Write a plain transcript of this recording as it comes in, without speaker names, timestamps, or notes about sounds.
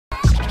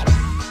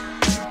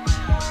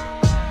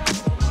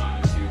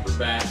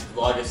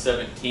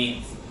August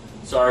 17th.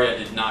 Sorry I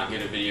did not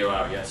get a video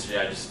out yesterday.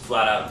 I just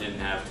flat out didn't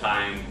have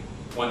time.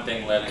 One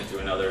thing led into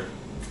another.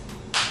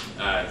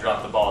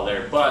 Dropped the ball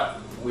there,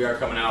 but we are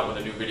coming out with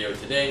a new video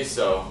today,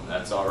 so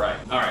that's all right.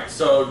 All right,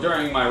 so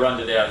during my run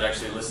today, I was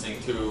actually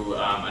listening to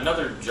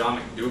another John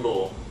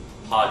McDougall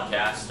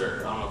podcast,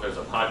 or I don't know if it was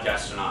a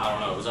podcast or not, I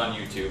don't know, it was on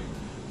YouTube.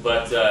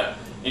 But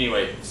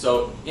anyway,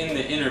 so in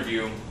the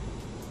interview,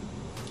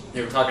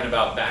 they were talking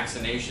about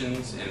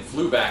vaccinations and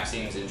flu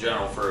vaccines in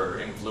general for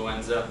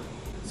influenza.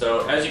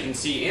 So as you can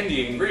see in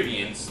the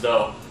ingredients,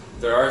 though,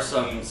 there are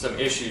some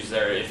issues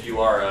there. If you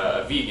are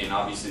a vegan,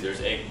 obviously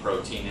there's egg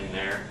protein in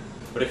there.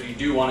 But if you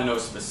do want to know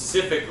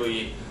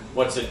specifically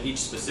what's in each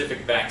specific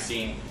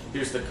vaccine,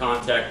 here's the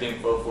contact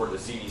info for the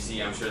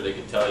CDC. I'm sure they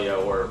could tell you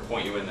or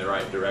point you in the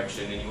right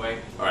direction anyway.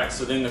 All right,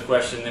 so then the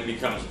question then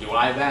becomes, do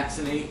I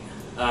vaccinate?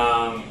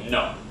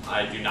 No,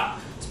 I do not.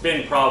 It's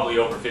been probably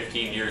over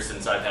 15 years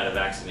since I've had a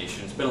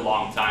vaccination. It's been a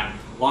long time.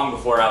 Long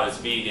before I was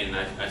vegan,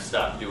 I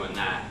stopped doing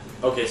that.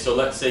 Okay, so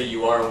let's say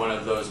you are one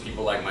of those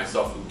people like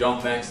myself who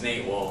don't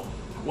vaccinate. Well,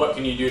 what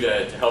can you do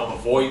to help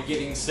avoid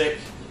getting sick?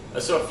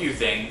 So a few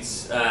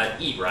things.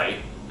 Eat right.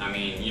 I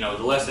mean, you know,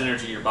 the less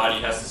energy your body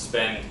has to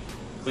spend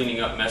cleaning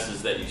up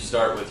messes that you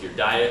start with your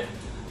diet,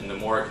 and the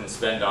more it can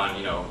spend on,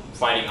 you know,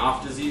 fighting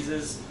off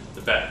diseases,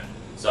 the better.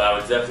 So I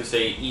would definitely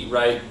say eat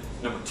right.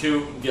 Number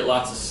 2, get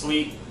lots of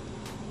sleep.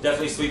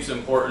 Definitely sleep's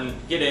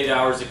important. Get 8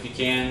 hours if you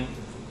can.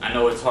 I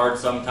know it's hard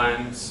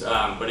sometimes,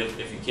 but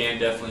if you can,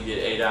 definitely get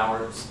 8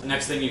 hours. The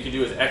next thing you can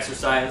do is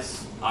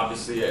exercise.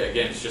 Obviously,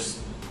 again, it's just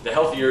the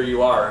healthier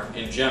you are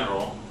in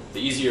general, the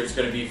easier it's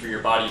going to be for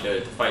your body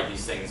to fight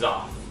these things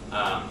off.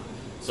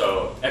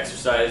 So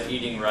exercise,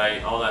 eating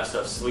right, all that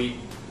stuff, sleep,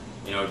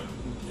 you know,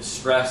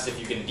 stress, if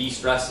you can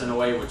de-stress in a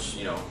way, which,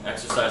 you know,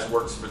 exercise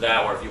works for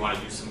that, or if you want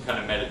to do some kind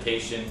of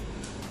meditation,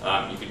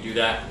 you can do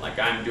that like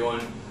I'm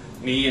doing.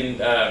 Me and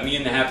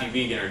the Happy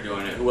Vegan are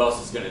doing it. Who else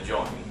is going to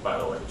join, by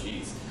the way?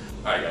 Jeez.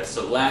 All right, guys,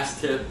 so last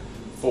tip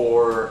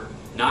for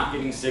not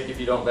getting sick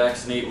if you don't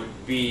vaccinate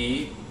would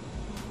be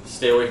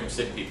stay away from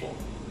sick people.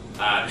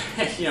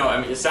 You know, I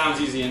mean, it sounds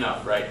easy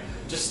enough, right?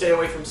 Just stay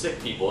away from sick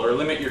people, or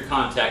limit your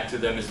contact to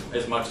them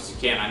as much as you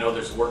can. I know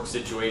there's work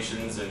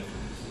situations and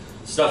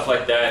stuff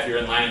like that. If you're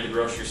in line at the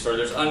grocery store,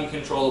 there's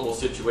uncontrollable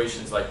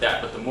situations like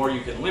that, but the more you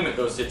can limit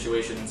those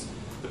situations,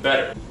 the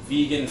better.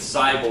 Vegan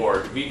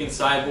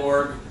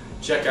Cyborg,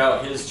 check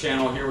out his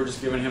channel here. We're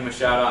just giving him a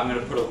shout out. I'm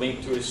going to put a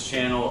link to his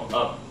channel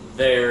up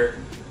there.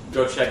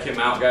 Go check him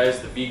out, guys,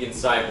 the Vegan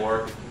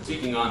Cyborg.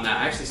 Speaking on that,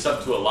 I actually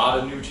subbed to a lot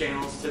of new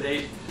channels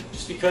today,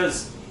 just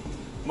because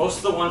most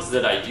of the ones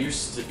that I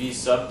used to be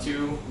subbed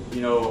to,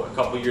 you know, a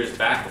couple years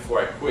back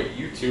before I quit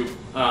YouTube,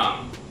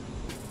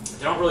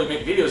 they don't really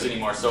make videos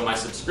anymore, so my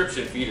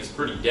subscription feed is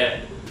pretty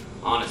dead,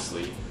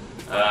 honestly.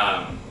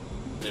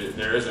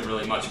 There isn't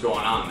really much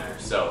going on there,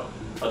 so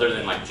other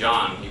than like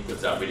John, he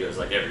puts out videos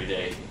like every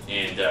day,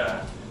 and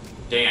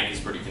Dan,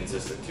 he's pretty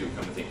consistent too,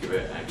 come to think of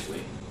it,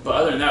 actually. But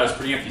other than that, it was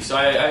pretty empty. So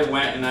I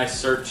went and I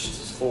searched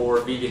for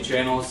vegan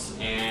channels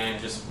and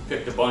just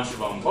picked a bunch of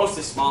them,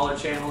 mostly smaller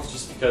channels,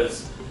 just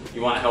because you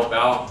want to help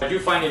out. If I do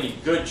find any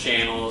good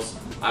channels,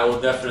 I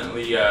will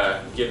definitely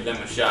give them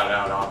a shout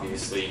out,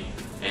 obviously,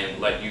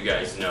 and let you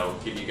guys know,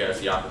 give you guys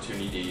the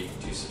opportunity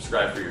to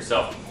subscribe for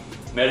yourself.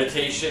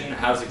 Meditation,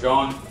 how's it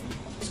going?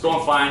 It's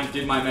going fine.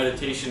 Did my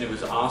meditation, it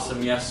was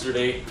awesome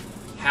yesterday.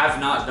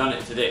 Have not done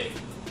it today.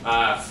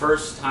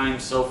 First time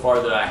so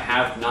far that I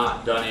have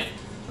not done it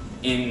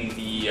in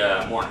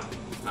the morning.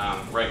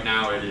 Right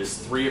now it is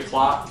 3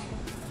 o'clock,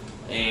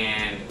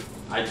 and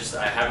I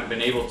haven't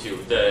been able to.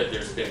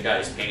 There's been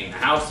guys painting the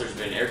house, there's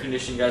been air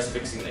conditioning guys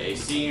fixing the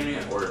AC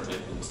unit or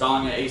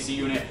installing an AC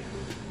unit.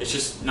 It's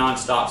just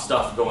non-stop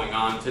stuff going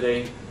on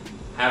today.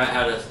 Haven't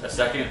had a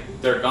second.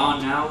 They're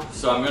gone now,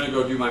 so I'm going to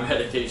go do my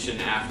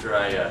meditation after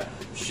I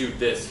shoot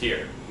this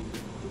here.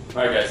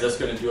 Alright guys, that's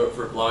going to do it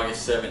for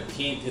August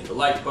 17th. Hit the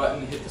like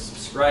button, hit the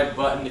subscribe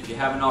button if you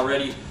haven't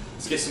already.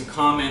 Let's get some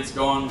comments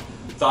going.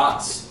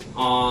 Thoughts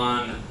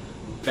on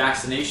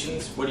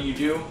vaccinations? What do?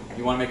 You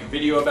want to make a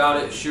video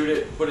about it? Shoot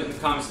it, put it in the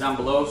comments down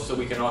below so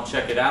we can all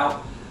check it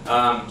out.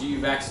 Do you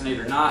vaccinate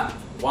or not?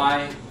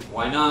 Why?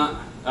 Why not?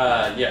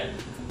 Yeah,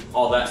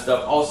 all that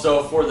stuff.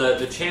 Also, for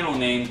the channel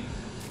name,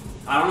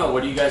 I don't know,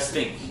 what do you guys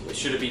think?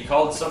 Should it be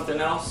called something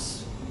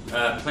else?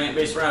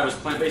 Plant-based runner. I was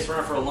plant-based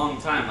runner for a long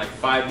time, like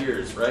 5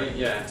 years, right?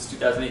 Yeah, it's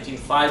 2018,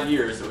 5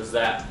 years it was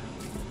that.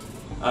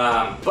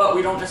 But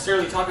we don't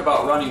necessarily talk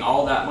about running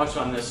all that much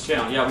on this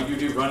channel. Yeah, we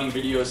do running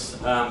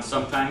videos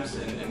sometimes,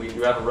 and we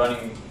do have a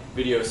running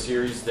video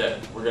series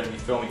that we're going to be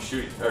filming,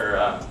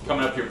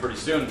 coming up here pretty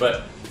soon.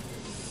 But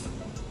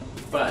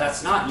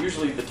that's not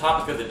usually the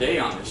topic of the day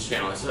on this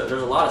channel.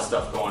 There's a lot of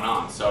stuff going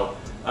on. So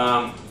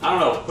I don't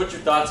know. Put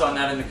your thoughts on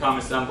that in the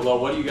comments down below.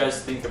 What do you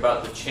guys think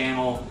about the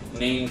channel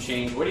name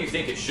change? What do you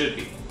think it should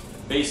be,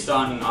 based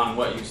on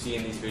what you see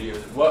in these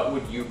videos? What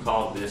would you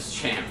call this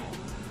channel?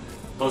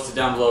 Post it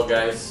down below,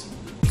 guys.